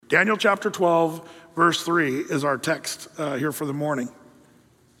Daniel chapter 12, verse 3 is our text here for the morning.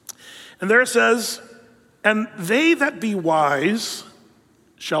 And there it says, "And they that be wise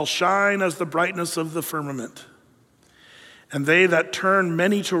shall shine as the brightness of the firmament, and they that turn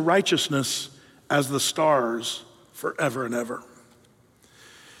many to righteousness as the stars forever and ever."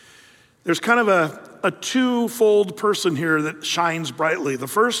 There's kind of a twofold person here that shines brightly. The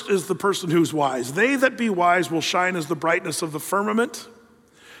first is the person who's wise. They that be wise will shine as the brightness of the firmament.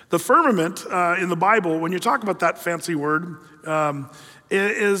 The firmament in the Bible, when you talk about that fancy word,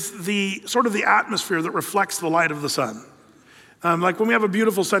 is the sort of the atmosphere that reflects the light of the sun. Like when we have a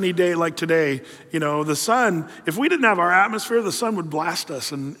beautiful sunny day like today, the sun, if we didn't have our atmosphere, the sun would blast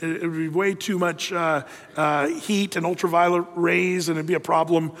us and it would be way too much heat and ultraviolet rays and it'd be a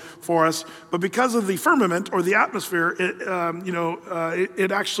problem for us. But because of the firmament or the atmosphere,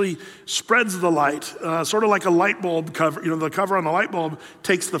 it actually spreads the light, sort of like a light bulb cover. The cover on a light bulb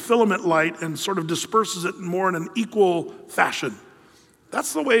takes the filament light and sort of disperses it more in an equal fashion.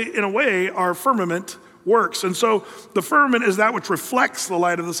 That's the way, in a way, our firmament works. And so the firmament is that which reflects the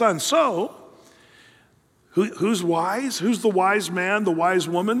light of the sun. So who's wise? Who's the wise man, the wise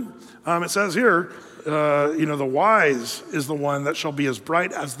woman? It says here, the wise is the one that shall be as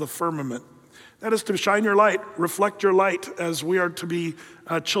bright as the firmament. That is to shine your light, reflect your light, as we are to be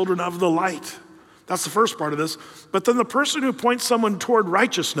children of the light. That's the first part of this. But then the person who points someone toward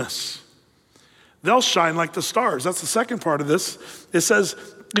righteousness, they'll shine like the stars. That's the second part of this. It says,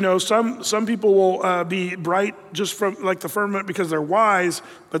 some people will be bright just from like the firmament because they're wise,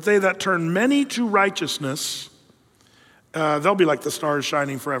 but they that turn many to righteousness, they'll be like the stars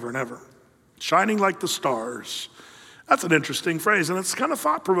shining forever and ever. Shining like the stars. That's an interesting phrase, and it's kind of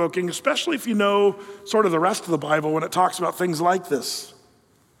thought-provoking, especially if you know sort of the rest of the Bible when it talks about things like this.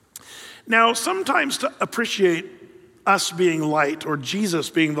 Now, sometimes to appreciate us being light or Jesus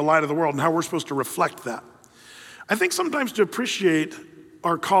being the light of the world and how we're supposed to reflect that, I think sometimes to appreciate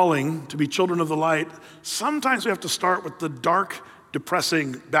our calling to be children of the light, sometimes we have to start with the dark,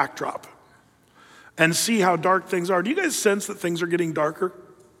 depressing backdrop and see how dark things are. Do you guys sense that things are getting darker?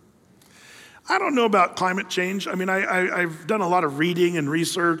 I don't know about climate change. I mean, I've done a lot of reading and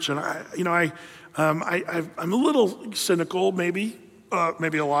research, and I'm a little cynical, maybe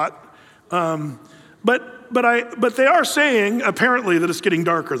a lot. But they are saying, apparently, that it's getting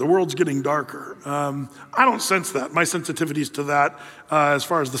darker. The world's getting darker. I don't sense that. My sensitivities to that, as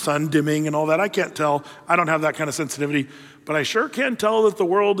far as the sun dimming and all that, I can't tell. I don't have that kind of sensitivity. But I sure can tell that the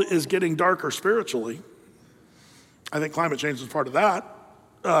world is getting darker spiritually. I think climate change is part of that,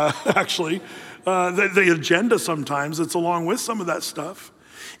 actually. The agenda sometimes, it's along with some of that stuff.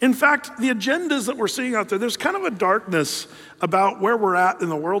 In fact, the agendas that we're seeing out there, there's kind of a darkness about where we're at in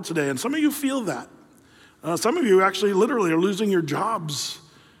the world today. And some of you feel that. Some of you actually literally are losing your jobs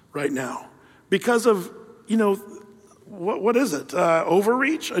right now because of, what is it?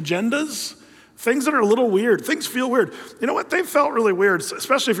 Overreach, agendas, things that are a little weird. Things feel weird. You know what? They felt really weird,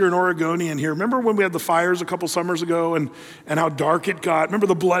 especially if you're an Oregonian here. Remember when we had the fires a couple summers ago and how dark it got? Remember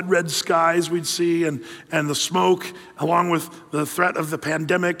the blood red skies we'd see and the smoke along with the threat of the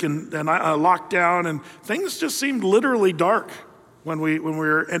pandemic and lockdown, and things just seemed literally dark when we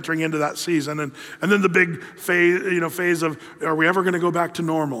were entering into that season. And then the big phase of, are we ever going to go back to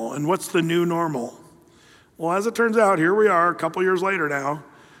normal? And what's the new normal? Well, as it turns out, here we are a couple years later now.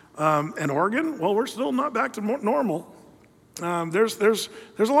 And Oregon, well, we're still not back to normal. There's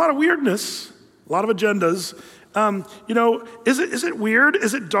a lot of weirdness, a lot of agendas. Is it weird?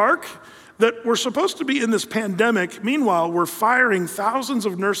 Is it dark that we're supposed to be in this pandemic? Meanwhile, we're firing thousands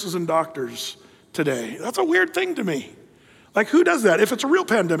of nurses and doctors today. That's a weird thing to me. Like, who does that? If it's a real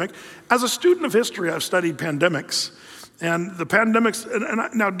pandemic, as a student of history, I've studied pandemics. And the pandemics,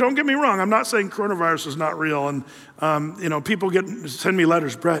 now don't get me wrong, I'm not saying coronavirus is not real. And, people send me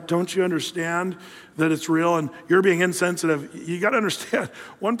letters, Brett, don't you understand that it's real? And you're being insensitive. You got to understand.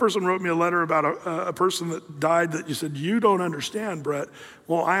 One person wrote me a letter about a person that died that you said, you don't understand, Brett.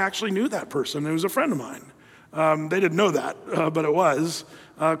 Well, I actually knew that person. It was a friend of mine. They didn't know that, but it was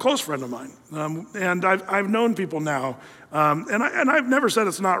a close friend of mine. And I've known people now. And I've never said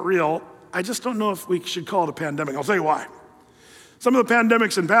it's not real. I just don't know if we should call it a pandemic. I'll tell you why. Some of the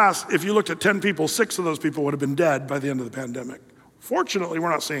pandemics in the past, if you looked at 10 people, 6 of those people would have been dead by the end of the pandemic. Fortunately, we're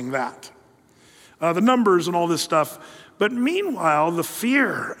not seeing that. The numbers and all this stuff. But meanwhile, the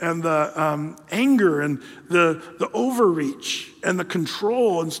fear and the anger and the overreach and the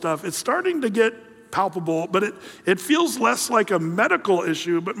control and stuff, it's starting to get palpable, but it feels less like a medical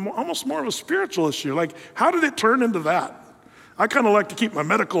issue, but almost more of a spiritual issue. Like, how did it turn into that? I kind of like to keep my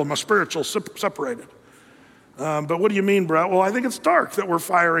medical and my spiritual separated. But what do you mean, Brett? Well, I think it's dark that we're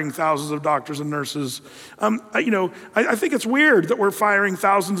firing thousands of doctors and nurses. I think it's weird that we're firing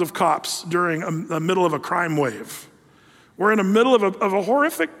thousands of cops during the middle of a crime wave. We're in the middle of a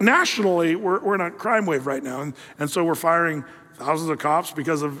horrific, nationally, we're in a crime wave right now. And so we're firing thousands of cops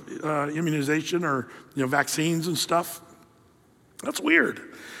because of immunization or vaccines and stuff. That's weird.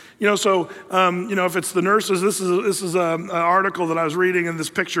 If it's the nurses, this is an article that I was reading, and this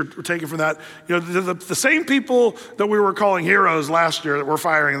picture taken from that. The same people that we were calling heroes last year that we're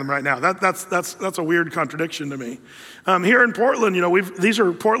firing them right now. That's a weird contradiction to me. Here in Portland, these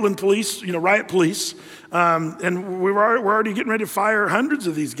are Portland police, riot police, and we're already getting ready to fire hundreds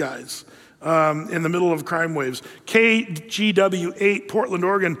of these guys. In the middle of crime waves. KGW8, Portland,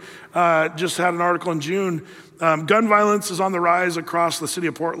 Oregon, just had an article in June. Gun violence is on the rise across the city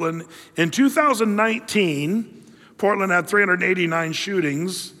of Portland. In 2019, Portland had 389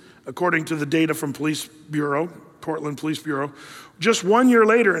 shootings, according to the data from Portland Police Bureau. Just 1 year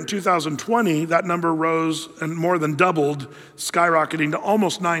later, in 2020, that number rose and more than doubled, skyrocketing to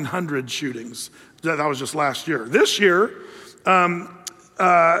almost 900 shootings. That was just last year. This year,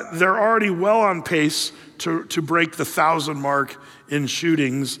 they're already well on pace to break the 1,000 mark in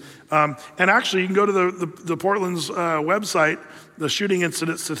shootings. And actually, you can go to the Portland's website, the shooting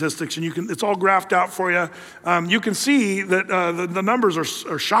incident statistics, and it's all graphed out for you. You can see that the numbers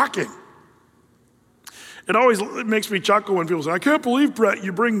are shocking. It makes me chuckle when people say, I can't believe, Brett,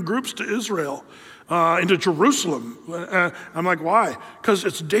 you bring groups to Israel, into Jerusalem. I'm like, why? Because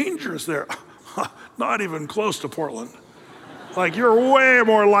it's dangerous there. Not even close to Portland. Like, you're way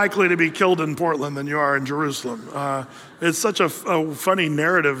more likely to be killed in Portland than you are in Jerusalem. It's such a funny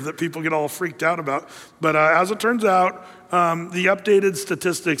narrative that people get all freaked out about. But as it turns out, the updated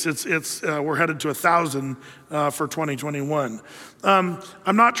statistics, we're headed to 1,000 for 2021. I'm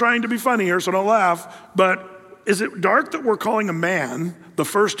not trying to be funny here, so don't laugh, but is it dark that we're calling a man the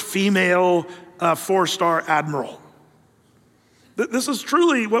first female 4-star admiral? This is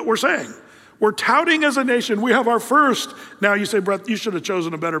truly what we're saying. We're touting as a nation, we have our first. Now you say, Brett, you should have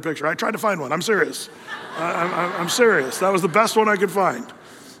chosen a better picture. I tried to find one, I'm serious. I'm serious, that was the best one I could find.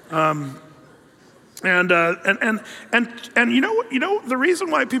 And the reason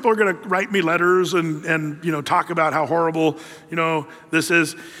why people are gonna write me letters and talk about how horrible, this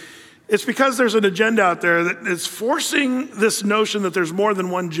is, it's because there's an agenda out there that is forcing this notion that there's more than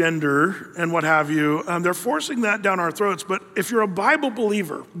one gender and what have you. They're forcing that down our throats. But if you're a Bible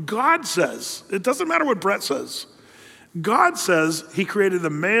believer, God says, it doesn't matter what Brett says, God says he created the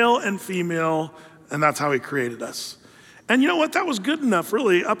male and female, and that's how he created us. And you know what? That was good enough,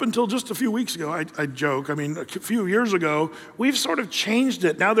 really, up until just a few weeks ago. I joke. I mean, a few years ago, we've sort of changed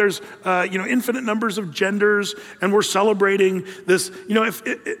it. Now there's, infinite numbers of genders, and we're celebrating this.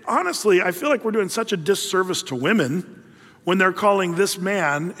 Honestly, I feel like we're doing such a disservice to women when they're calling this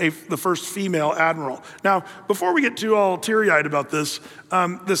man the first female admiral. Now, before we get too all teary-eyed about this,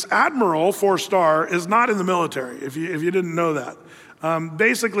 this admiral, 4-star, is not in the military, if you didn't know that.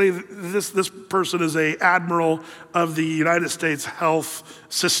 Basically, this person is an admiral of the United States health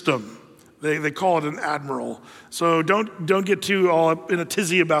system. They call it an admiral. So don't get too all up in a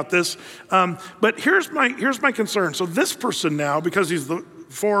tizzy about this. But here's my concern. So this person now, because he's the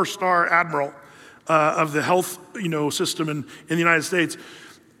 4-star admiral of the health system in the United States,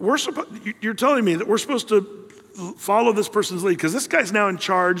 you're telling me that we're supposed to follow this person's lead because this guy's now in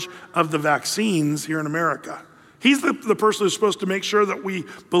charge of the vaccines here in America. He's the person who's supposed to make sure that we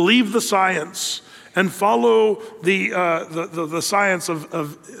believe the science and follow the science of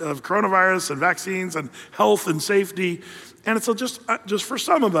coronavirus and vaccines and health and safety. And it's just for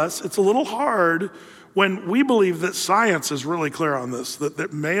some of us, it's a little hard when we believe that science is really clear on this,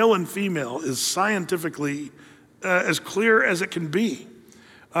 that male and female is scientifically as clear as it can be.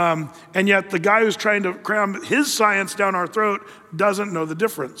 And yet the guy who's trying to cram his science down our throat doesn't know the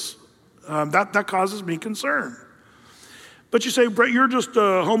difference. That causes me concern. But you say, Brett, you're just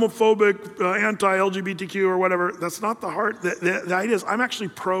homophobic, anti-LGBTQ or whatever. That's not the heart. The idea is I'm actually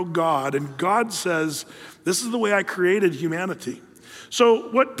pro-God, and God says, this is the way I created humanity.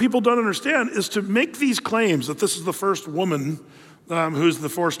 So what people don't understand is to make these claims that this is the first woman who's the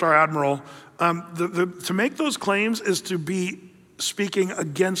 4-star admiral, to make those claims is to be speaking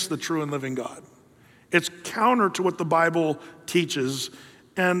against the true and living God. It's counter to what the Bible teaches,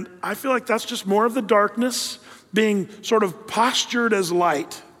 and I feel like that's just more of the darkness being sort of postured as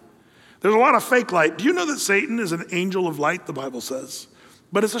light. There's a lot of fake light. Do you know that Satan is an angel of light, the Bible says?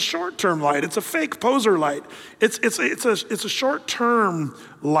 But it's a short-term light. It's a fake poser light. It's a short-term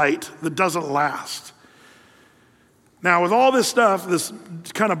light that doesn't last. Now, with all this stuff, this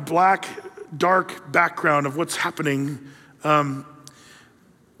kind of black dark background of what's happening,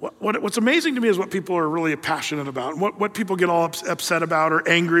 what's amazing to me is what people are really passionate about, and what people get all upset about or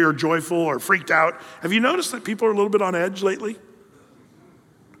angry or joyful or freaked out. Have you noticed that people are a little bit on edge lately?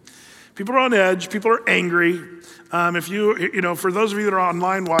 People are on edge, people are angry. If for those of you that are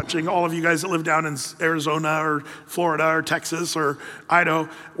online watching, all of you guys that live down in Arizona or Florida or Texas or Idaho,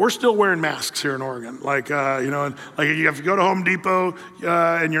 we're still wearing masks here in Oregon. Like if you go to Home Depot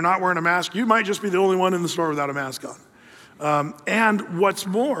and you're not wearing a mask, you might just be the only one in the store without a mask on. And what's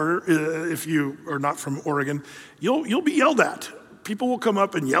more, if you are not from Oregon, you'll be yelled at. People will come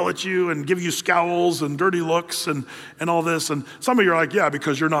up and yell at you and give you scowls and dirty looks and all this. And some of you are like, yeah,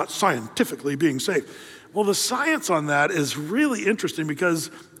 because you're not scientifically being safe. Well, the science on that is really interesting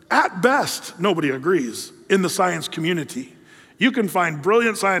because at best, nobody agrees in the science community. You can find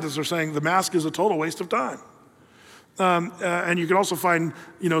brilliant scientists who are saying the mask is a total waste of time. And you can also find,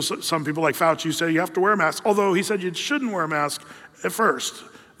 some people like Fauci who say you have to wear a mask, although he said you shouldn't wear a mask at first,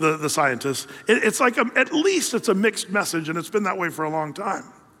 the scientists. It's like at least it's a mixed message, and it's been that way for a long time.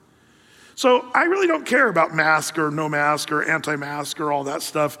 So I really don't care about mask or no mask or anti-mask or all that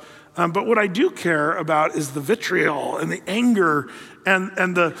stuff. But what I do care about is the vitriol and the anger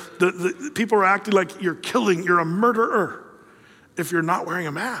and the people are acting like you're a murderer if you're not wearing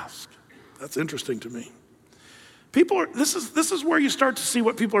a mask. That's interesting to me. This is where you start to see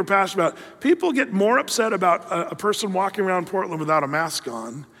what people are passionate about. People get more upset about a person walking around Portland without a mask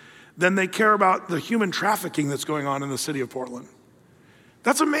on than they care about the human trafficking that's going on in the city of Portland.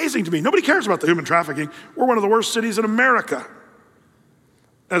 That's amazing to me. Nobody cares about the human trafficking. We're one of the worst cities in America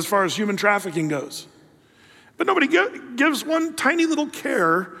as far as human trafficking goes. But nobody gives one tiny little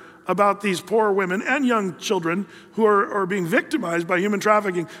care about these poor women and young children who are being victimized by human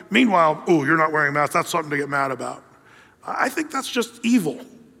trafficking. Meanwhile, you're not wearing a mask, that's something to get mad about. I think that's just evil.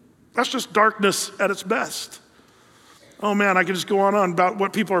 That's just darkness at its best. Oh man, I could just go on about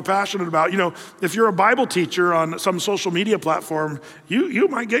what people are passionate about. If you're a Bible teacher on some social media platform, you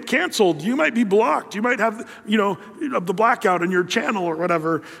might get canceled. You might be blocked. You might have, the blackout on your channel or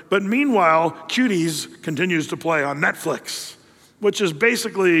whatever. But meanwhile, Cuties continues to play on Netflix, which is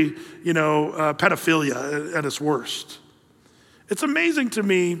basically, pedophilia at its worst. It's amazing to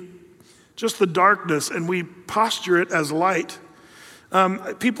me, just the darkness, and we posture it as light.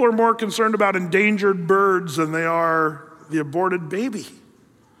 People are more concerned about endangered birds than they are the aborted baby.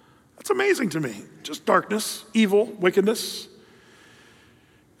 That's amazing to me. Just darkness, evil, wickedness. You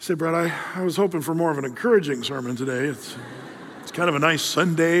say, Brett, I was hoping for more of an encouraging sermon today. It's kind of a nice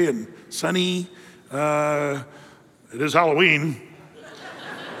Sunday and sunny. It is Halloween,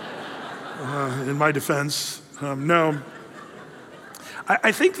 in my defense. No.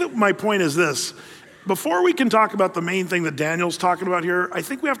 I think that my point is this. Before we can talk about the main thing that Daniel's talking about here, I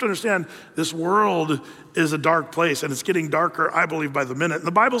think we have to understand this world is a dark place, and it's getting darker, I believe, by the minute. And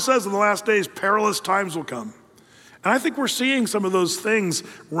the Bible says in the last days, perilous times will come. And I think we're seeing some of those things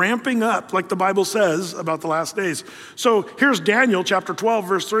ramping up, like the Bible says about the last days. So here's Daniel chapter 12,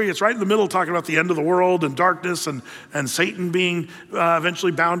 verse 3. It's right in the middle talking about the end of the world and darkness and Satan being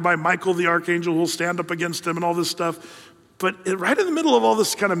eventually bound by Michael the archangel who will stand up against him and all this stuff. But right in the middle of all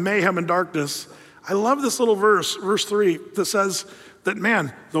this kind of mayhem and darkness, I love this little verse 3, that says that,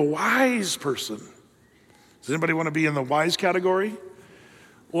 man, the wise person. Does anybody want to be in the wise category?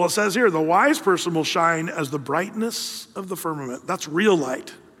 Well, it says here, the wise person will shine as the brightness of the firmament. That's real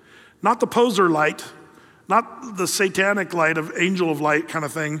light, not the poser light, not the satanic light of angel of light kind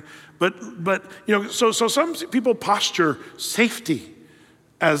of thing. But so some people posture safety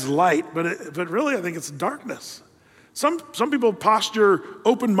as light, but really I think it's darkness. Some people posture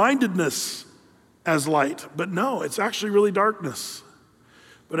open-mindedness as light, but no, it's actually really darkness.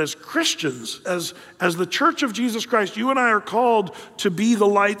 But as Christians, as the church of Jesus Christ, you and I are called to be the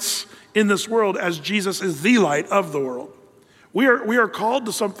lights in this world as Jesus is the light of the world. We are called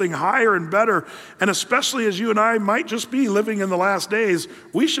to something higher and better, and especially as you and I might just be living in the last days,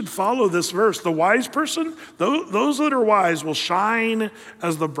 we should follow this verse. The wise person, those that are wise will shine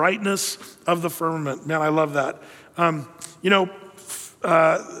as the brightness of the firmament. Man, I love that.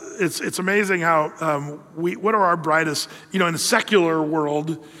 It's amazing how what are our brightest, in the secular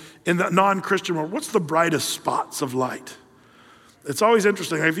world, in the non-Christian world, what's the brightest spots of light? It's always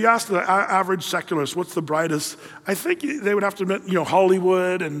interesting. If you ask the average secularist, what's the brightest, I think they would have to admit,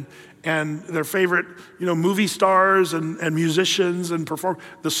 Hollywood and their favorite, movie stars and musicians and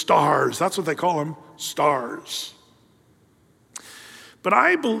the stars. That's what they call them, stars. But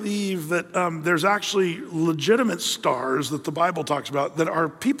I believe that there's actually legitimate stars that the Bible talks about that are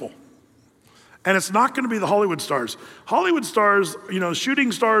people. And it's not going to be the Hollywood stars. Hollywood stars,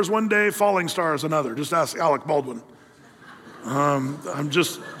 shooting stars one day, falling stars another. Just ask Alec Baldwin. I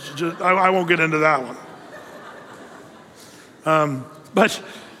won't get into that one.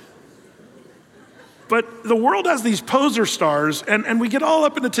 But the world has these poser stars, and we get all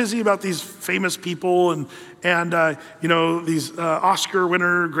up in a tizzy about these famous people and these Oscar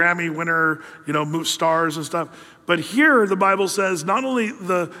winner, Grammy winner, stars and stuff. But here the Bible says not only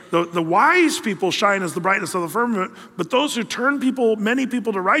the wise people shine as the brightness of the firmament, but those who turn many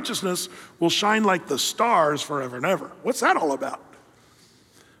people to righteousness will shine like the stars forever and ever. What's that all about?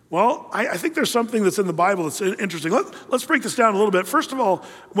 Well, I think there's something that's in the Bible that's interesting. Let's break this down a little bit. First of all,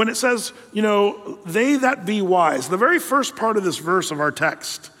 when it says, they that be wise, the very first part of this verse of our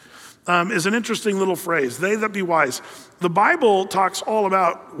text is an interesting little phrase, they that be wise. The Bible talks all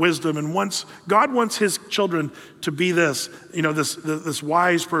about wisdom, and God wants his children to be this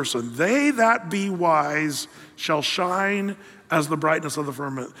wise person. They that be wise shall shine as the brightness of the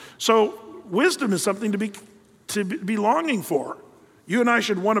firmament. So wisdom is something to be longing for. You and I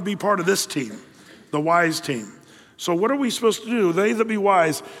should want to be part of this team, the wise team. So what are we supposed to do? They that be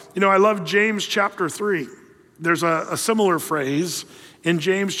wise. I love James chapter 3. There's a similar phrase in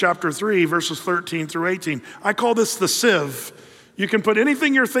James chapter 3, verses 13 through 18. I call this the sieve. You can put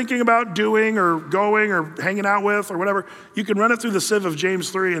anything you're thinking about doing or going or hanging out with or whatever, you can run it through the sieve of James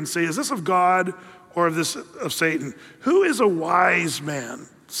 3 and say, is this of God or of Satan? Who is a wise man?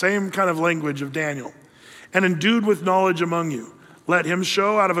 Same kind of language of Daniel. And endued with knowledge among you. Let him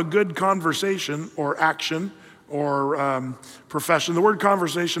show out of a good conversation or action or profession. The word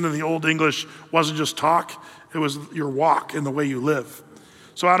conversation in the Old English wasn't just talk, it was your walk and the way you live.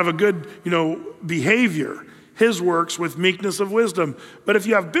 So out of a good, behavior, his works with meekness of wisdom. But if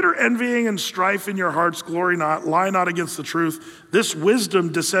you have bitter envying and strife in your hearts, glory not, lie not against the truth. This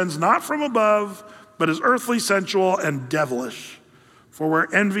wisdom descends not from above, but is earthly, sensual, and devilish. For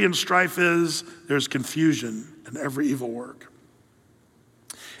where envy and strife is, there's confusion and every evil work.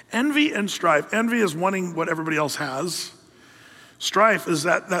 Envy and strife. Envy is wanting what everybody else has. Strife is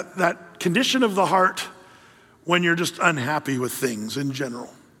that condition of the heart when you're just unhappy with things in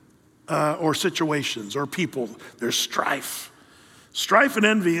general, or situations or people. There's strife. Strife and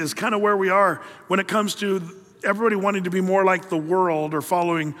envy is kind of where we are when it comes to everybody wanting to be more like the world or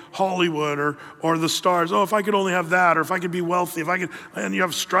following Hollywood or the stars. Oh, if I could only have that, or if I could be wealthy, and you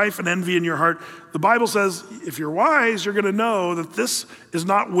have strife and envy in your heart. The Bible says if you're wise, you're going to know that this is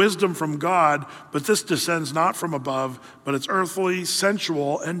not wisdom from God, but this descends not from above, but it's earthly,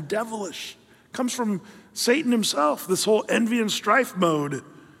 sensual, and devilish. It comes from Satan himself, this whole envy and strife mode.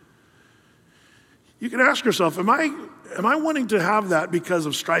 You can ask yourself, am I wanting to have that because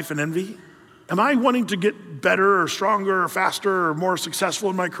of strife and envy? Am I wanting to get better or stronger or faster or more successful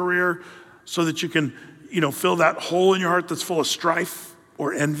in my career so that you can, fill that hole in your heart that's full of strife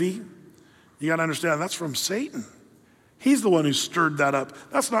or envy? You got to understand that's from Satan. He's the one who stirred that up.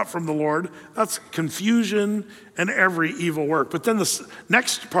 That's not from the Lord. That's confusion and every evil work. But then the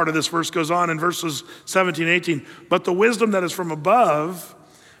next part of this verse goes on in verses 17 and 18. But the wisdom that is from above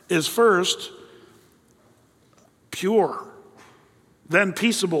is first pure, then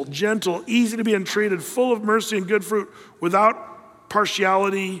peaceable, gentle, easy to be entreated, full of mercy and good fruit, without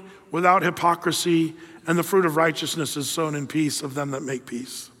partiality, without hypocrisy, and the fruit of righteousness is sown in peace of them that make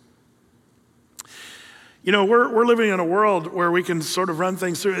peace. We're living in a world where we can sort of run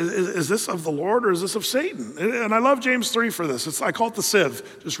things through. Is this of the Lord or is this of Satan? And I love James 3 for this. I call it the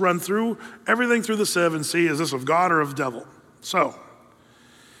sieve. Just run through everything through the sieve and see, is this of God or of devil? So,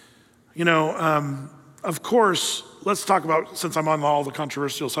 of course, let's talk about, since I'm on all the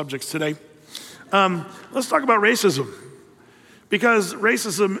controversial subjects today, let's talk about racism. Because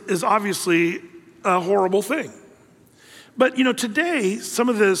racism is obviously a horrible thing. But today, some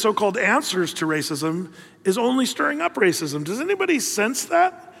of the so-called answers to racism is only stirring up racism. Does anybody sense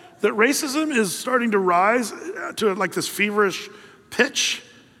that racism is starting to rise to like this feverish pitch?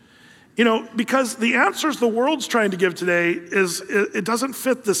 Because the answers the world's trying to give today it doesn't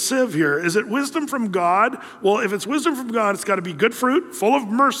fit the sieve here. Is it wisdom from God? Well, if it's wisdom from God, it's got to be good fruit, full of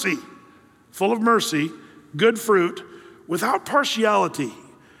mercy, good fruit, without partiality.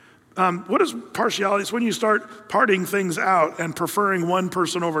 What is partiality? It's when you start parting things out and preferring one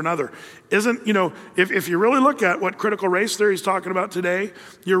person over another. If you really look at what critical race theory is talking about today,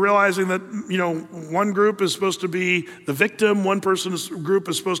 you're realizing that, one group is supposed to be the victim, one group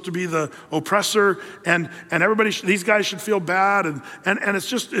is supposed to be the oppressor, and everybody, these guys should feel bad, and it's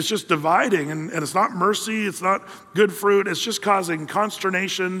just dividing, and it's not mercy, it's not good fruit, it's just causing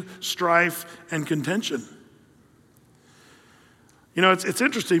consternation, strife, and contention. It's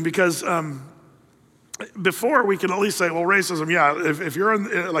interesting because before we can at least say, well, racism, yeah, if you're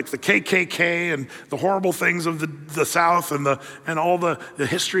in like the KKK and the horrible things of the South and all the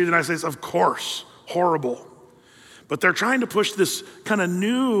history of the United States, of course, horrible. But they're trying to push this kind of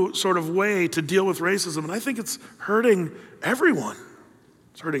new sort of way to deal with racism, and I think it's hurting everyone.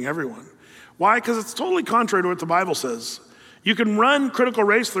 It's hurting everyone. Why? Because it's totally contrary to what the Bible says. You can run critical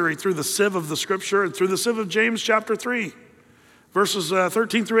race theory through the sieve of the scripture and through the sieve of James chapter 3, verses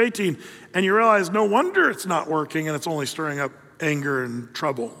 13 through 18, and you realize no wonder it's not working and it's only stirring up anger and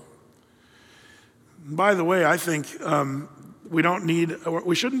trouble. By the way, I think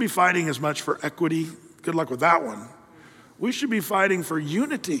we shouldn't be fighting as much for equity. Good luck with that one. We should be fighting for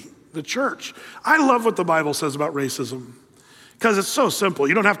unity, the church. I love what the Bible says about racism because it's so simple.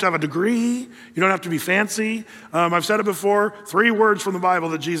 You don't have to have a degree. You don't have to be fancy. I've said it before, 3 words from the Bible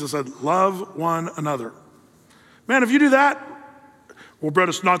that Jesus said, love one another. Man, if you do that, well, Brett,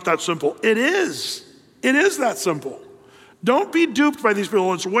 it's not that simple. It is. It is that simple. Don't be duped by these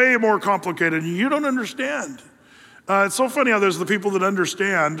people. It's way more complicated and you don't understand. It's so funny how there's the people that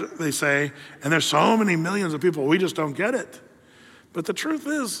understand, they say, and there's so many millions of people, we just don't get it. But the truth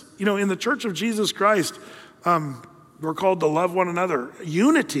is, in the Church of Jesus Christ, we're called to love one another,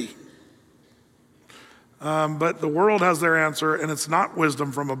 unity. But the world has their answer, and it's not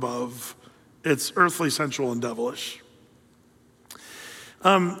wisdom from above. It's earthly, sensual, and devilish.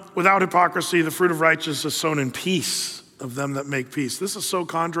 Without hypocrisy, the fruit of righteousness is sown in peace of them that make peace. This is so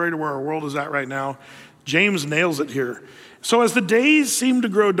contrary to where our world is at right now. James nails it here. So as the days seem to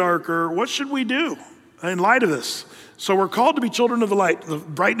grow darker, what should we do in light of this? So we're called to be children of the light, the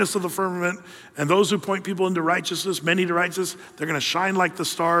brightness of the firmament, and those who point people into righteousness, many to righteousness, they're going to shine like the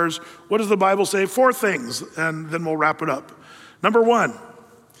stars. What does the Bible say? 4 things, and then we'll wrap it up. Number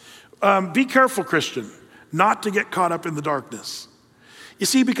 1, be careful, Christian, not to get caught up in the darkness. You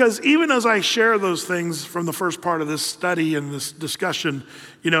see, because even as I share those things from the first part of this study and this discussion,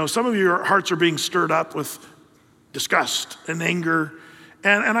 some of your hearts are being stirred up with disgust and anger.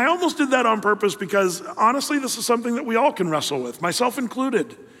 And I almost did that on purpose because honestly, this is something that we all can wrestle with, myself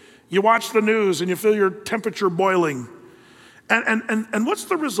included. You watch the news and you feel your temperature boiling. And what's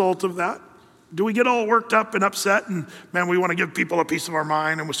the result of that? Do we get all worked up and upset and, man, we want to give people a piece of our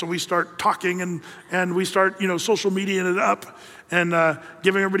mind, and so we start talking and we start, social mediaing it up and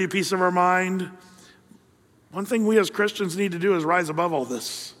giving everybody a piece of our mind? One thing we as Christians need to do is rise above all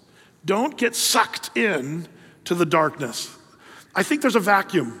this. Don't get sucked in to the darkness. I think there's a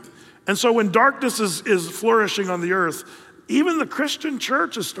vacuum. And so when darkness is flourishing on the earth, even the Christian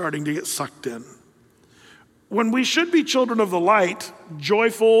church is starting to get sucked in. When we should be children of the light,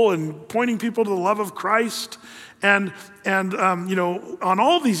 joyful and pointing people to the love of Christ, and on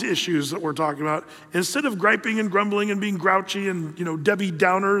all these issues that we're talking about, instead of griping and grumbling and being grouchy and Debbie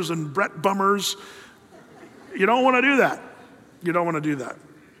Downers and Brett Bummers, you don't want to do that. You don't want to do that.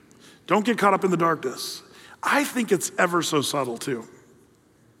 Don't get caught up in the darkness. I think it's ever so subtle too.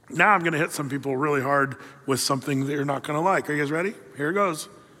 Now I'm going to hit some people really hard with something that you're not going to like. Are you guys ready? Here it goes.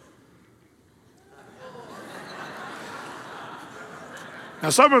 Now,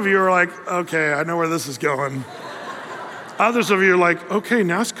 some of you are like, okay, I know where this is going. Others of you are like, okay,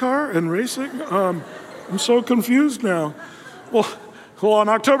 NASCAR and racing? I'm so confused now. Well, on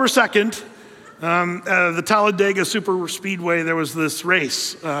October 2nd, the Talladega Super Speedway, there was this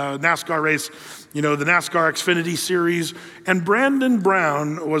race, NASCAR race, the NASCAR Xfinity Series, and Brandon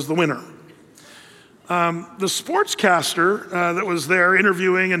Brown was the winner. The sportscaster that was there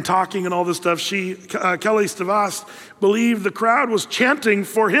interviewing and talking and all this stuff, Kelly Stavast, believed the crowd was chanting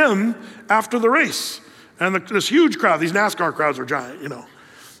for him after the race. And this huge crowd, these NASCAR crowds are giant, and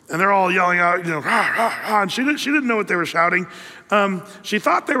they're all yelling out, rah, rah, rah, and she didn't know what they were shouting. She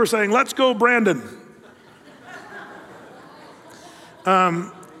thought they were saying, let's go, Brandon.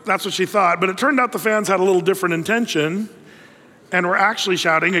 That's what she thought, but it turned out the fans had a little different intention and were actually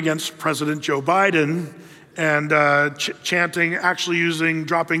shouting against President Joe Biden and chanting, actually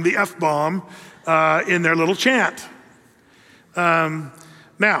dropping the F-bomb in their little chant. Now,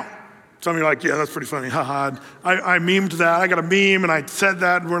 some of you are like, yeah, that's pretty funny, haha. I memed that, I got a meme and I said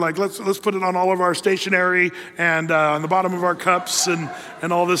that, and we're like, let's put it on all of our stationery and on the bottom of our cups and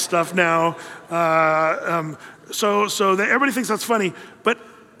all this stuff now. So everybody thinks that's funny, but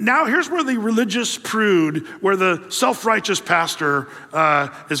now here's where the religious prude, where the self-righteous pastor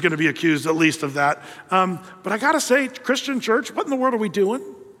is going to be accused at least of that. But I got to say, Christian church, what in the world are we doing?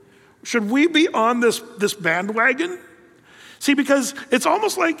 Should we be on this bandwagon? See, because it's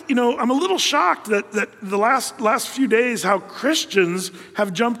almost like, I'm a little shocked that the last few days how Christians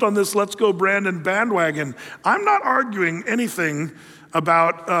have jumped on this let's go Brandon bandwagon. I'm not arguing anything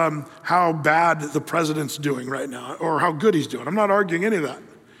about how bad the president's doing right now or how good he's doing. I'm not arguing any of that.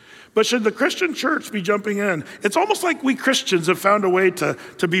 But should the Christian church be jumping in? It's almost like we Christians have found a way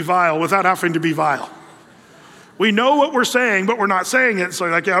to be vile without having to be vile. We know what we're saying, but we're not saying it. So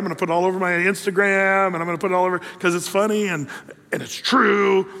like, yeah, I'm going to put it all over my Instagram, and I'm going to put it all over because it's funny and it's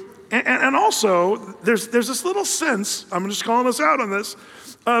true. And also, there's this little sense, I'm just calling us out on this,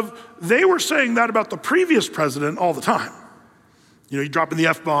 of they were saying that about the previous president all the time. You know, you dropping the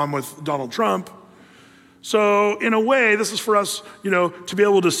F-bomb with Donald Trump. So in a way, this is for us, to be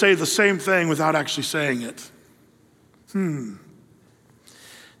able to say the same thing without actually saying it. Do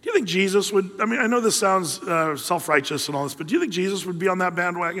you think Jesus would, I know this sounds self-righteous and all this, but do you think Jesus would be on that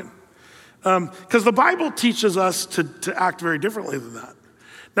bandwagon? Because the Bible teaches us to act very differently than that.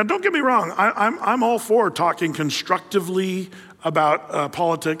 Now, don't get me wrong, I'm all for talking constructively about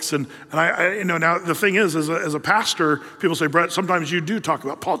politics, and I now the thing is, as a pastor, people say, Brett, sometimes you do talk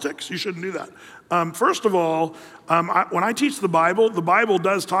about politics. You shouldn't do that. First of all, when I teach the Bible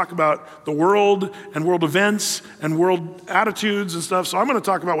does talk about the world and world events and world attitudes and stuff. So I'm going to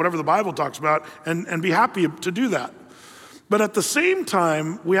talk about whatever the Bible talks about and be happy to do that. But at the same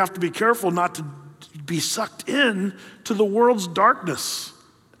time, we have to be careful not to be sucked in to the world's darkness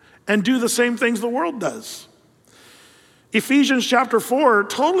and do the same things the world does. Ephesians chapter 4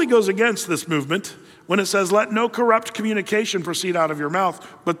 totally goes against this movement when it says, let no corrupt communication proceed out of your mouth,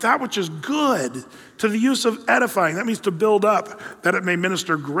 but that which is good to the use of edifying. That means to build up, that it may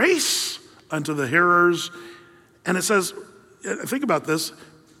minister grace unto the hearers. And it says, think about this,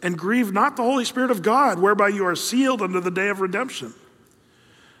 and grieve not the Holy Spirit of God, whereby you are sealed unto the day of redemption.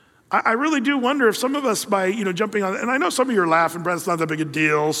 I really do wonder if some of us by, jumping on, and I know some of you are laughing, Brett, it's not that big a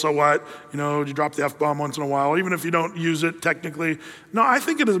deal, so what? You drop the F-bomb once in a while, even if you don't use it technically. No, I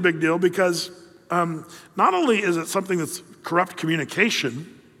think it is a big deal because not only is it something that's corrupt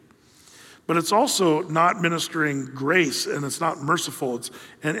communication, but it's also not ministering grace, and it's not merciful.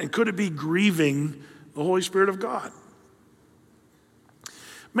 And could it be grieving the Holy Spirit of God?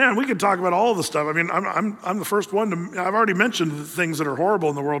 Man, we could talk about all of the stuff. I'm the first one I've already mentioned the things that are horrible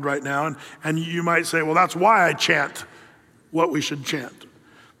in the world right now, and you might say, well, that's why I chant what we should chant.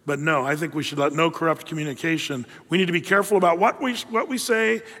 But no, I think we should let no corrupt communication. We need to be careful about what we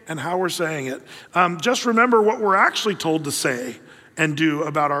say and how we're saying it. Just remember what we're actually told to say and do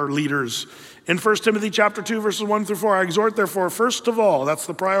about our leaders. In 1 Timothy chapter 2, verses 1 through 4, I exhort, therefore, first of all, that's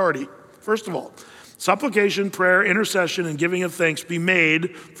the priority, first of all, supplication, prayer, intercession, and giving of thanks be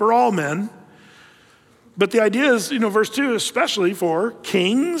made for all men. But the idea is, verse 2, especially for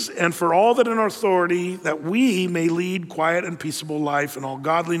kings and for all that in authority, that we may lead quiet and peaceable life in all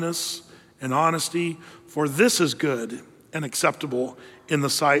godliness and honesty, for this is good and acceptable in the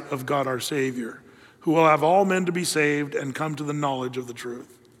sight of God our Savior, who will have all men to be saved and come to the knowledge of the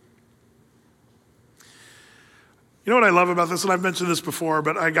truth. You know what I love about this, and I've mentioned this before,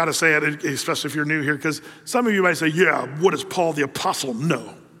 but I got to say it, especially if you're new here, because some of you might say, yeah, what does Paul the Apostle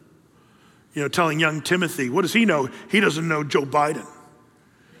know? Telling young Timothy, what does he know? He doesn't know Joe Biden.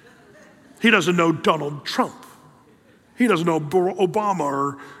 He doesn't know Donald Trump. He doesn't know Obama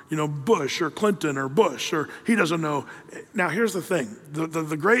or, Bush or Clinton or Bush, or he doesn't know. Now, here's the thing.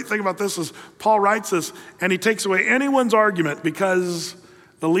 The great thing about this is Paul writes this, and he takes away anyone's argument because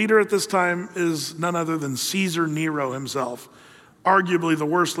the leader at this time is none other than Caesar Nero himself, arguably the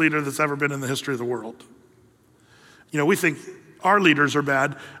worst leader that's ever been in the history of the world. We think our leaders are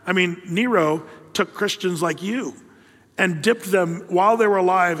bad. Nero took Christians like you and dipped them while they were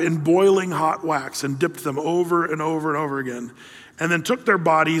alive in boiling hot wax and dipped them over and over and over again, and then took their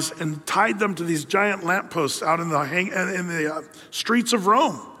bodies and tied them to these giant lampposts out in the streets of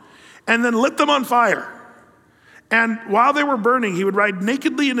Rome, and then lit them on fire. And while they were burning, he would ride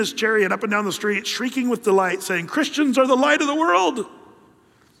nakedly in his chariot up and down the street, shrieking with delight, saying, Christians are the light of the world.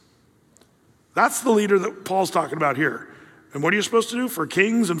 That's the leader that Paul's talking about here. And what are you supposed to do? For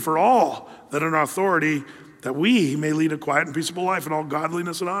kings and for all that are in authority, that we may lead a quiet and peaceable life in all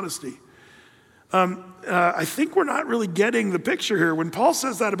godliness and honesty. I think we're not really getting the picture here. When Paul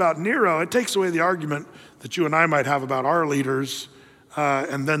says that about Nero, it takes away the argument that you and I might have about our leaders,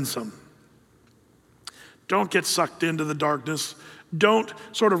 and then some. Don't get sucked into the darkness. Don't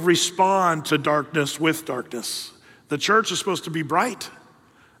sort of respond to darkness with darkness. The church is supposed to be bright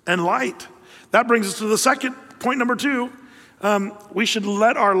and light. That brings us to the second point, number 2. We should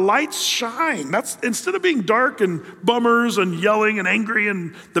let our lights shine. That's instead of being dark and bummers and yelling and angry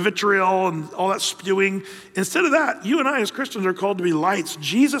and the vitriol and all that spewing. Instead of that, you and I as Christians are called to be lights.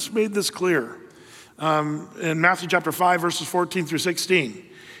 Jesus made this clear in Matthew chapter 5, verses 14 through 16.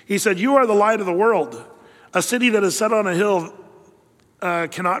 He said, you are the light of the world. A city that is set on a hill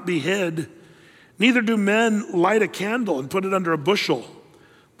cannot be hid. Neither do men light a candle and put it under a bushel,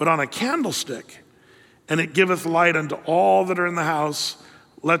 but on a candlestick, and it giveth light unto all that are in the house.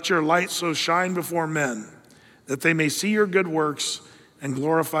 Let your light so shine before men, that they may see your good works and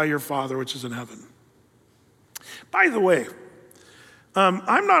glorify your Father which is in heaven. By the way,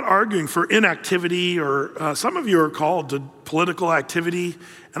 I'm not arguing for inactivity, or some of you are called to political activity,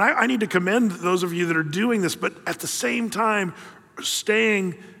 and I need to commend those of you that are doing this, but at the same time,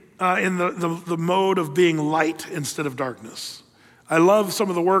 staying in the mode of being light instead of darkness. I love some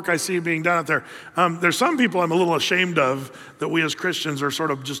of the work I see being done out there. There's some people I'm a little ashamed of, that we as Christians are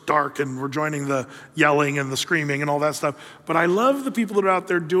sort of just dark and we're joining the yelling and the screaming and all that stuff. But I love the people that are out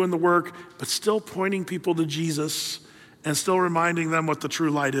there doing the work, but still pointing people to Jesus and still reminding them what the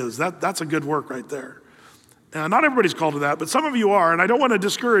true light is. That's a good work right there. Not everybody's called to that, but some of you are, and I don't want to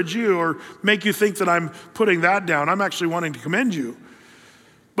discourage you or make you think that I'm putting that down. I'm actually wanting to commend you.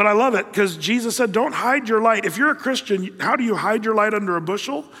 But I love it because Jesus said, don't hide your light. If you're a Christian, how do you hide your light under a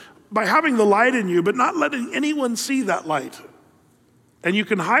bushel? By having the light in you, but not letting anyone see that light. And you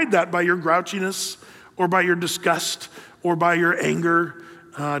can hide that by your grouchiness or by your disgust or by your anger.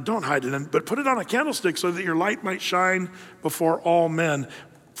 Don't hide it, but put it on a candlestick so that your light might shine before all men.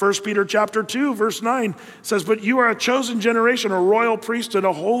 1 Peter chapter 2, verse 9 says, but you are a chosen generation, a royal priesthood,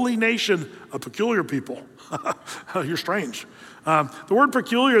 a holy nation, a peculiar people. You're strange. The word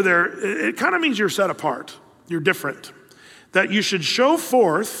peculiar there, it kind of means you're set apart. You're different. That you should show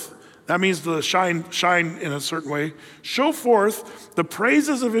forth, that means to shine in a certain way, show forth the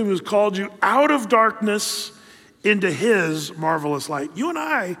praises of him who's called you out of darkness into his marvelous light. You and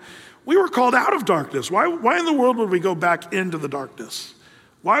I, we were called out of darkness. Why in the world would we go back into the darkness?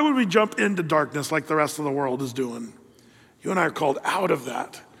 Why would we jump into darkness like the rest of the world is doing? You and I are called out of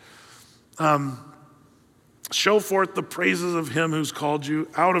that. Show forth the praises of him who's called you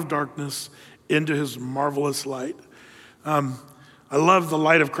out of darkness into his marvelous light. I love the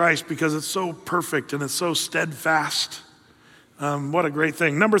light of Christ because it's so perfect and it's so steadfast. What a great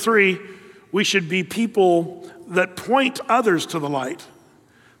thing. Number 3, we should be people that point others to the light.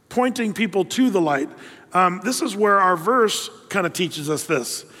 Pointing people to the light. This is where our verse kind of teaches us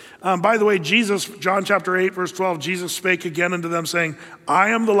this. By the way, Jesus, John chapter 8, verse 12, Jesus spake again unto them, saying, I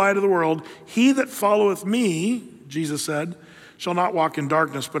am the light of the world. He that followeth me, Jesus said, shall not walk in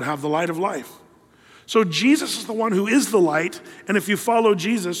darkness, but have the light of life. So Jesus is the one who is the light, and if you follow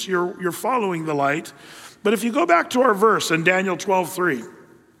Jesus, you're following the light. But if you go back to our verse in Daniel 12:3,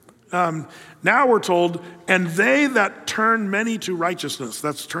 now we're told, and they that turn many to righteousness,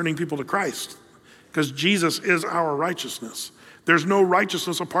 that's turning people to Christ, because Jesus is our righteousness. There's no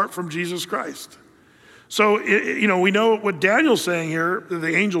righteousness apart from Jesus Christ. So, we know what Daniel's saying here,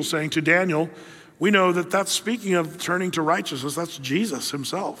 the angel's saying to Daniel, we know that that's speaking of turning to righteousness. That's Jesus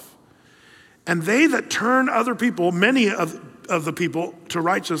himself. And they that turn other people, many of the people to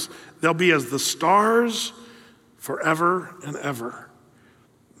righteousness, they'll be as the stars forever and ever.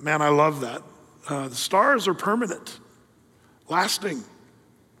 Man, I love that. The stars are permanent, lasting.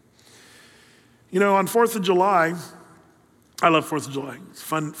 On 4th of July, I love 4th of July. It's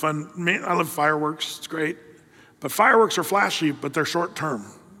fun. Man, I love fireworks. It's great. But fireworks are flashy, but they're short term.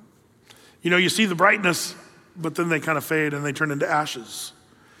 You see the brightness, but then they kind of fade and they turn into ashes.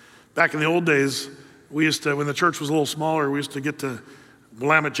 Back in the old days, we used to, when the church was a little smaller, we used to get to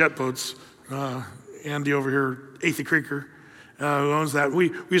Willamette jet boats. Andy over here, Athey Creeker, who owns that.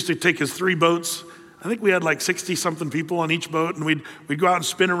 We used to take his 3 boats. I think we had like 60-something people on each boat, and we'd go out and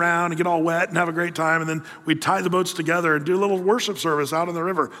spin around and get all wet and have a great time, and then we'd tie the boats together and do a little worship service out on the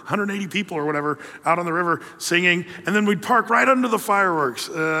river, 180 people or whatever out on the river singing, and then we'd park right under the fireworks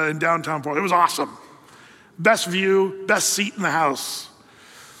in downtown Portland. It was awesome. Best view, best seat in the house.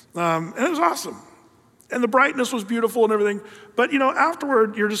 And it was awesome. And the brightness was beautiful and everything, but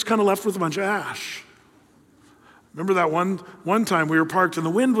afterward, you're just kind of left with a bunch of ash. Remember that one time we were parked and the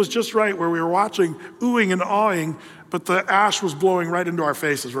wind was just right where we were watching, oohing and awing, but the ash was blowing right into our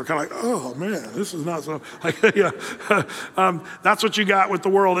faces. We're kind of like, oh man, this is not so, that's what you got with the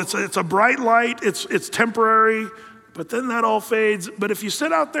world. It's a bright light, it's temporary, but then that all fades. But if you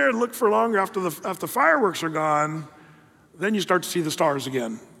sit out there and look for longer after the fireworks are gone, then you start to see the stars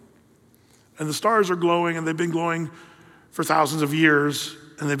again. And the stars are glowing, and they've been glowing for thousands of years,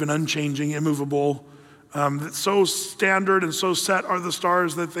 and they've been unchanging, immovable. So standard and so set are the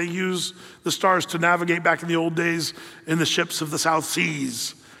stars that they use the stars to navigate back in the old days in the ships of the South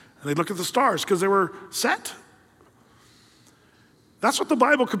Seas. And they look at the stars because they were set. That's what the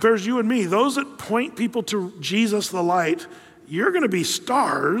Bible compares you and me. Those that point people to Jesus the light, you're going to be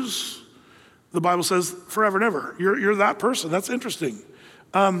stars, the Bible says, forever and ever. You're that person. That's interesting.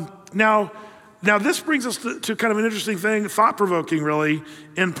 Now this brings us to kind of an interesting thing, thought-provoking really,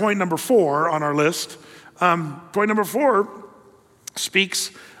 in point number 4 on our list. Point number 4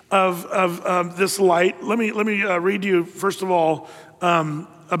 speaks of this light. Let me read you, first of all,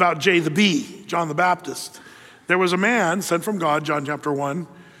 about John the Baptist. There was a man sent from God, John chapter 1,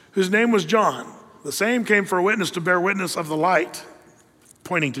 whose name was John. The same came for a witness to bear witness of the light,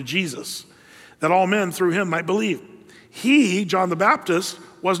 pointing to Jesus, that all men through him might believe. He, John the Baptist,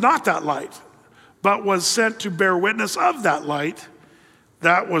 was not that light, but was sent to bear witness of that light.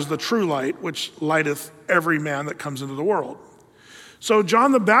 That was the true light, which lighteth every man that comes into the world. So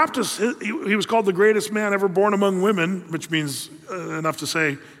John the Baptist, he was called the greatest man ever born among women, which means enough to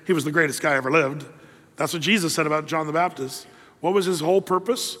say he was the greatest guy ever lived. That's what Jesus said about John the Baptist. What was his whole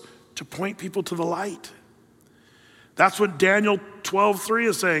purpose? To point people to the light. That's what Daniel 12:3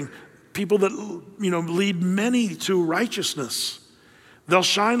 is saying. People that, lead many to righteousness. They'll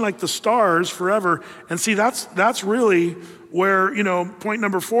shine like the stars forever. And see, that's really where, point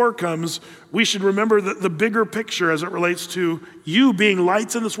number 4 comes. We should remember that the bigger picture as it relates to you being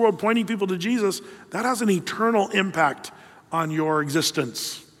lights in this world, pointing people to Jesus, that has an eternal impact on your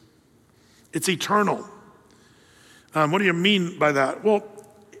existence. It's eternal. What do you mean by that? Well,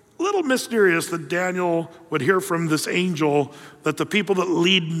 a little mysterious that Daniel would hear from this angel that the people that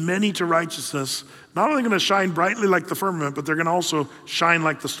lead many to righteousness, not only going to shine brightly like the firmament, but they're going to also shine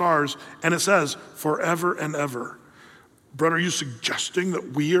like the stars. And it says, forever and ever. Brett, are you suggesting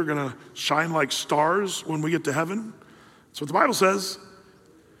that we are going to shine like stars when we get to heaven? That's what the Bible says.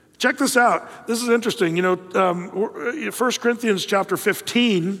 Check this out. This is interesting. 1 Corinthians chapter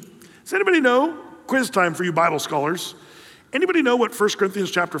 15. Does anybody know? Quiz time for you Bible scholars. Anybody know what 1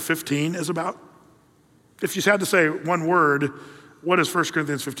 Corinthians chapter 15 is about? If you had to say one word, what is 1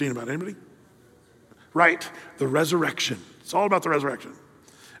 Corinthians 15 about? Anybody? Right, the resurrection. It's all about the resurrection.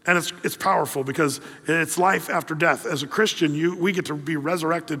 And it's powerful because it's life after death. As a Christian, we get to be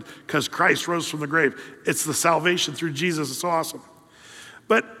resurrected because Christ rose from the grave. It's the salvation through Jesus. It's awesome.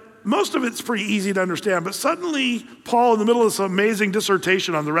 But most of it's pretty easy to understand. But suddenly, Paul, in the middle of this amazing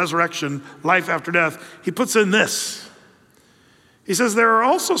dissertation on the resurrection, life after death, he puts in this. He says, there are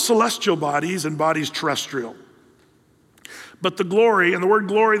also celestial bodies and bodies terrestrial. But the glory, and the word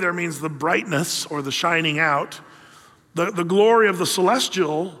glory there means the brightness or the shining out. The glory of the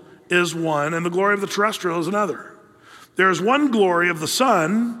celestial is one, and the glory of the terrestrial is another. There is one glory of the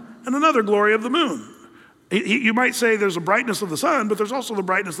sun and another glory of the moon. You might say there's a brightness of the sun, but there's also the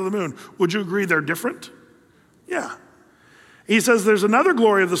brightness of the moon. Would you agree they're different? Yeah. He says there's another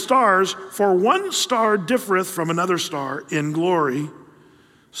glory of the stars, for one star differeth from another star in glory.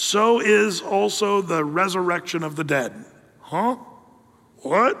 So is also the resurrection of the dead. Huh?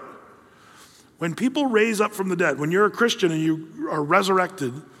 What? When people raise up from the dead, when you're a Christian and you are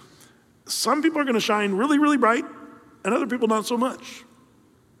resurrected, some people are going to shine really, really bright, and other people not so much.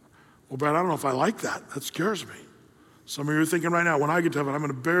 Well, Brad, I don't know if I like that. That scares me. Some of you are thinking right now, when I get to heaven, I'm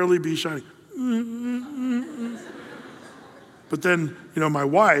going to barely be shining. But then, my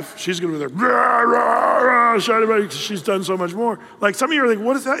wife, she's going to be there, rah, rah, rah, shining bright because she's done so much more. Like some of you are thinking,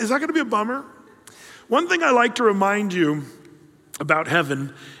 what is that? Is that going to be a bummer? One thing I like to remind you about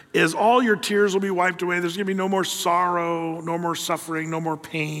heaven is all your tears will be wiped away. There's going to be no more sorrow, no more suffering, no more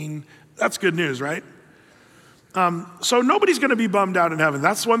pain. That's good news, right? So nobody's going to be bummed out in heaven.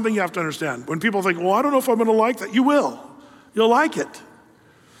 That's one thing you have to understand. When people think, well, I don't know if I'm going to like that. You will. You'll like it.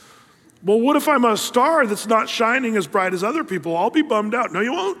 Well, what if I'm a star that's not shining as bright as other people? I'll be bummed out. No,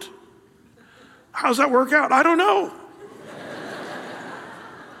 you won't. How's that work out? I don't know.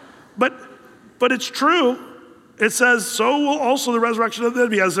 But it's true. It says, so will also the resurrection of the dead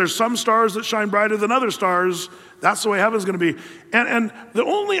be. As there's some stars that shine brighter than other stars, that's the way heaven's going to be. And the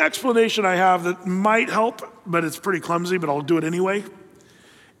only explanation I have that might help, but it's pretty clumsy, but I'll do it anyway.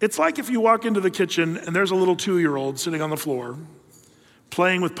 It's like if you walk into the kitchen and there's a little 2-year-old sitting on the floor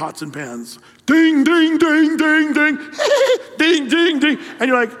playing with pots and pans. Ding, ding, ding, ding, ding, ding, ding, ding. And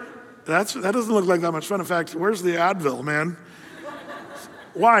you're like, that doesn't look like that much fun. In fact, where's the Advil, man?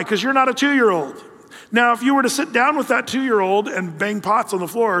 Why? Because you're not a 2-year-old. Now, if you were to sit down with that 2-year-old and bang pots on the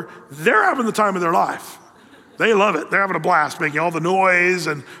floor, they're having the time of their life. They love it. They're having a blast, making all the noise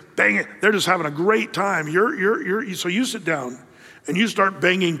and banging. They're just having a great time. So you sit down and you start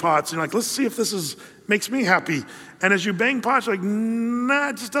banging pots. And you're like, let's see if this makes me happy. And as you bang pots, you're like, nah,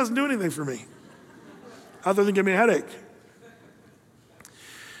 it just doesn't do anything for me, other than give me a headache.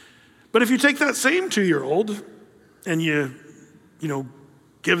 But if you take that same 2-year-old and you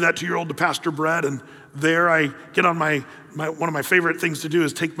give that 2-year-old to Pastor Brett, and there I get on one of my favorite things to do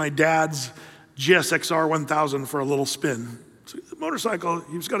is take my dad's GSXR 1000 for a little spin. It's a motorcycle.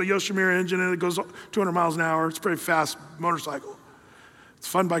 He's got a Yoshimura engine and it goes 200 miles an hour. It's a pretty fast motorcycle. It's a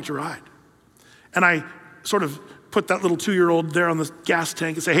fun bike to ride. And I sort of put that little 2-year-old there on the gas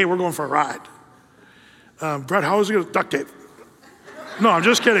tank and say, hey, we're going for a ride. Brett, how is he going to duct tape? No, I'm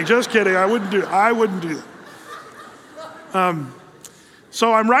just kidding. I wouldn't do that.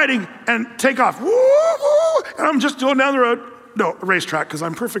 So I'm riding and take off. Woo, woo, and I'm just going down the road. No, a racetrack, because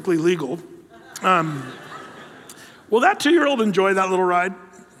I'm perfectly legal. Will that 2-year-old enjoy that little ride?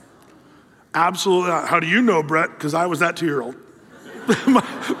 Absolutely not. How do you know, Brett? Because I was that 2-year-old.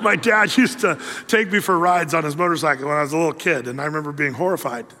 My dad used to take me for rides on his motorcycle when I was a little kid, and I remember being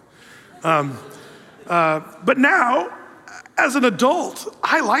horrified. But now, as an adult,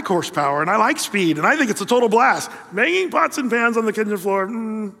 I like horsepower and I like speed and I think it's a total blast. Banging pots and pans on the kitchen floor,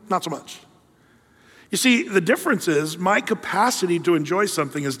 not so much. You see, the difference is my capacity to enjoy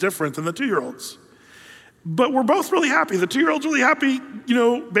something is different than the 2-year-old's. But we're both really happy. The 2-year-old's really happy,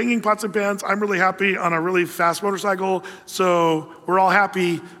 banging pots and pans. I'm really happy on a really fast motorcycle. So we're all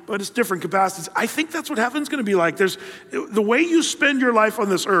happy, but it's different capacities. I think that's what heaven's gonna be like. The way you spend your life on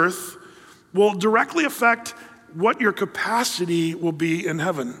this earth will directly affect what your capacity will be in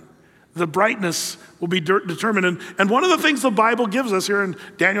heaven. The brightness will be determined. And one of the things the Bible gives us here in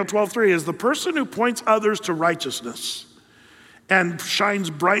Daniel 12:3 is the person who points others to righteousness and shines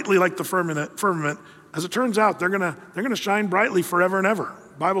brightly like the firmament, as it turns out, they're gonna shine brightly forever and ever.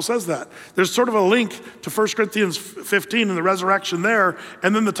 The Bible says that. There's sort of a link to 1 Corinthians 15 and the resurrection there,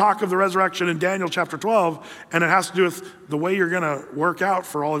 and then the talk of the resurrection in Daniel chapter 12, and it has to do with the way you're gonna work out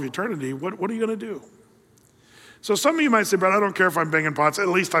for all of eternity. What are you gonna do? So some of you might say, but I don't care if I'm banging pots, at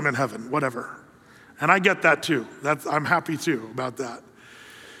least I'm in heaven, whatever. And I get that too. I'm happy too about that.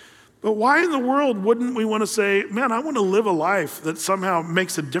 But why in the world wouldn't we want to say, man, I want to live a life that somehow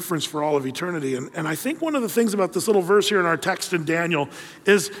makes a difference for all of eternity? And I think one of the things about this little verse here in our text in Daniel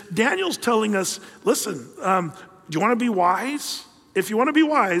is Daniel's telling us, listen, do you want to be wise? If you want to be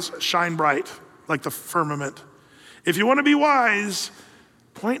wise, shine bright like the firmament. If you want to be wise,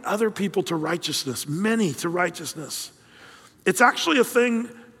 point other people to righteousness, many to righteousness. It's actually a thing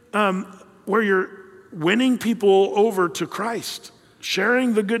where you're winning people over to Christ.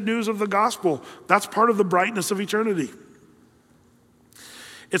 Sharing the good news of the gospel, that's part of the brightness of eternity.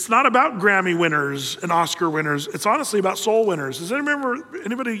 It's not about Grammy winners and Oscar winners. It's honestly about soul winners. Does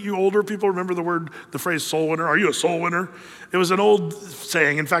anybody, you older people, remember the phrase soul winner? Are you a soul winner? It was an old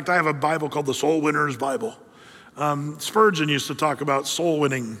saying. In fact, I have a Bible called the Soul Winner's Bible. Spurgeon used to talk about soul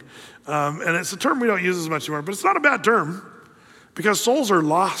winning. And it's a term we don't use as much anymore, but it's not a bad term because souls are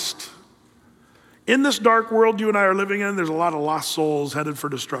lost. In this dark world you and I are living in, there's a lot of lost souls headed for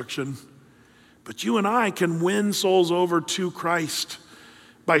destruction. But you and I can win souls over to Christ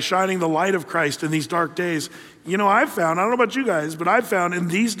by shining the light of Christ in these dark days. I've found, I don't know about you guys, but I've found in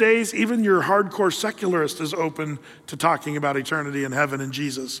these days, even your hardcore secularist is open to talking about eternity and heaven and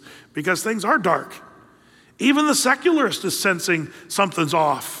Jesus because things are dark. Even the secularist is sensing something's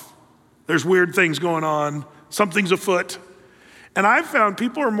off. There's weird things going on. Something's afoot. And I've found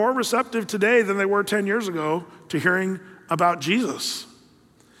people are more receptive today than they were 10 years ago to hearing about Jesus.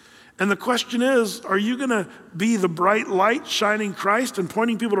 And the question is, are you gonna be the bright light shining Christ and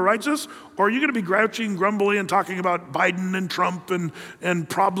pointing people to righteousness? Or are you gonna be grouchy and grumbly and talking about Biden and Trump and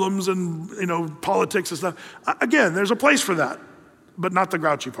problems and politics and stuff? Again, there's a place for that, but not the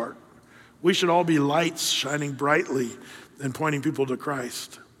grouchy part. We should all be lights shining brightly and pointing people to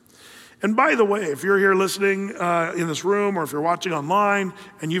Christ. And by the way, if you're here listening in this room or if you're watching online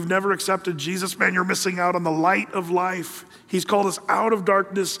and you've never accepted Jesus, man, you're missing out on the light of life. He's called us out of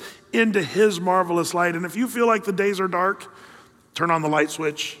darkness into his marvelous light. And if you feel like the days are dark, turn on the light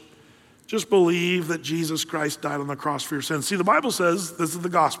switch. Just believe that Jesus Christ died on the cross for your sins. See, the Bible says, this is the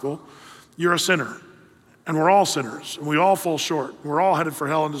gospel, you're a sinner. And we're all sinners. And we all fall short. We're all headed for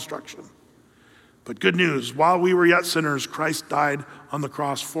hell and destruction. But good news, while we were yet sinners, Christ died on the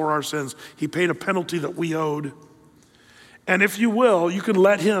cross for our sins. He paid a penalty that we owed. And if you will, you can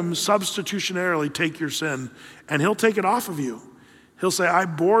let him substitutionarily take your sin and he'll take it off of you. He'll say, I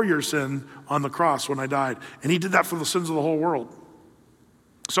bore your sin on the cross when I died. And he did that for the sins of the whole world.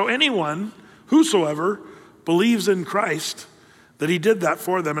 So anyone, whosoever, believes in Christ, that he did that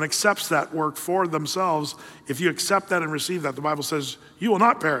for them and accepts that work for themselves, if you accept that and receive that, the Bible says, you will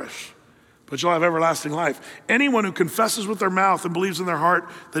not perish, but you'll have everlasting life. Anyone who confesses with their mouth and believes in their heart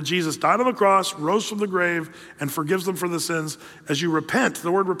that Jesus died on the cross, rose from the grave, and forgives them for the sins, as you repent,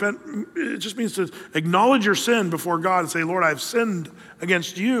 the word repent, it just means to acknowledge your sin before God and say, Lord, I've sinned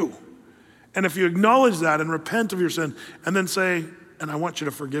against you. And if you acknowledge that and repent of your sin, and then say, and I want you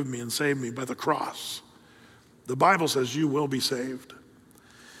to forgive me and save me by the cross The Bible says you will be saved.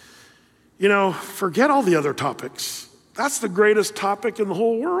 Forget all the other topics. That's the greatest topic in the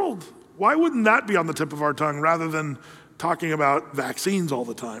whole world. Why wouldn't that be on the tip of our tongue rather than talking about vaccines all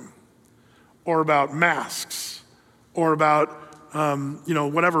the time, or about masks, or about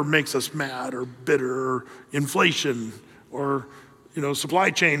whatever makes us mad or bitter, or inflation, or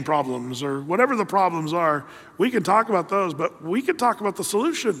supply chain problems, or whatever the problems are? We can talk about those, but we can talk about the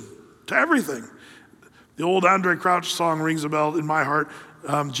solution to everything. The old Andre Crouch song rings a bell in my heart.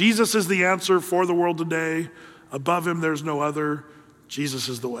 Jesus is the answer for the world today. Above him, there's no other. Jesus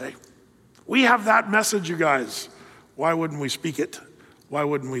is the way. We have that message, you guys. Why wouldn't we speak it? Why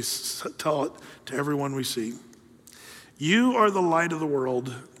wouldn't we tell it to everyone we see? You are the light of the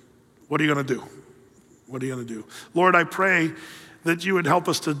world. What are you going to do? What are you going to do? Lord, I pray that you would help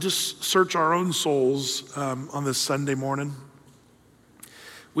us to just search our own souls on this Sunday morning.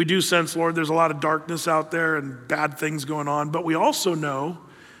 We do sense, Lord, there's a lot of darkness out there and bad things going on, but we also know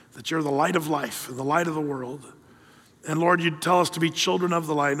that you're the light of life and the light of the world. And Lord, you tell us to be children of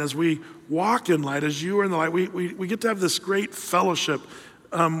the light. And as we walk in light, as you are in the light, we get to have this great fellowship,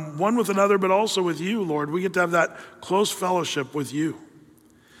 one with another, but also with you, Lord. We get to have that close fellowship with you.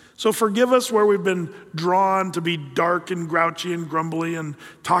 So forgive us where we've been drawn to be dark and grouchy and grumbly and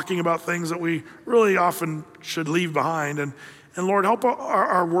talking about things that we really often should leave behind. And Lord, help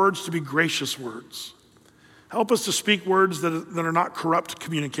our words to be gracious words. Help us to speak words that are not corrupt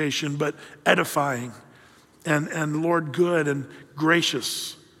communication, but edifying and Lord, good and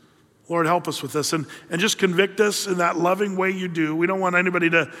gracious. Lord, help us with this and just convict us in that loving way you do. We don't want anybody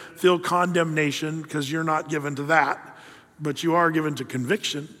to feel condemnation because you're not given to that, but you are given to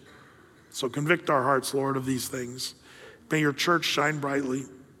conviction. So convict our hearts, Lord, of these things. May your church shine brightly.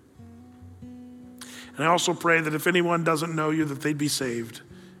 And I also pray that if anyone doesn't know you, that they'd be saved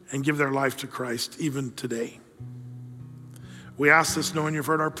and give their life to Christ even today. We ask this knowing you've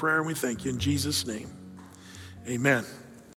heard our prayer, and we thank you in Jesus' name. Amen.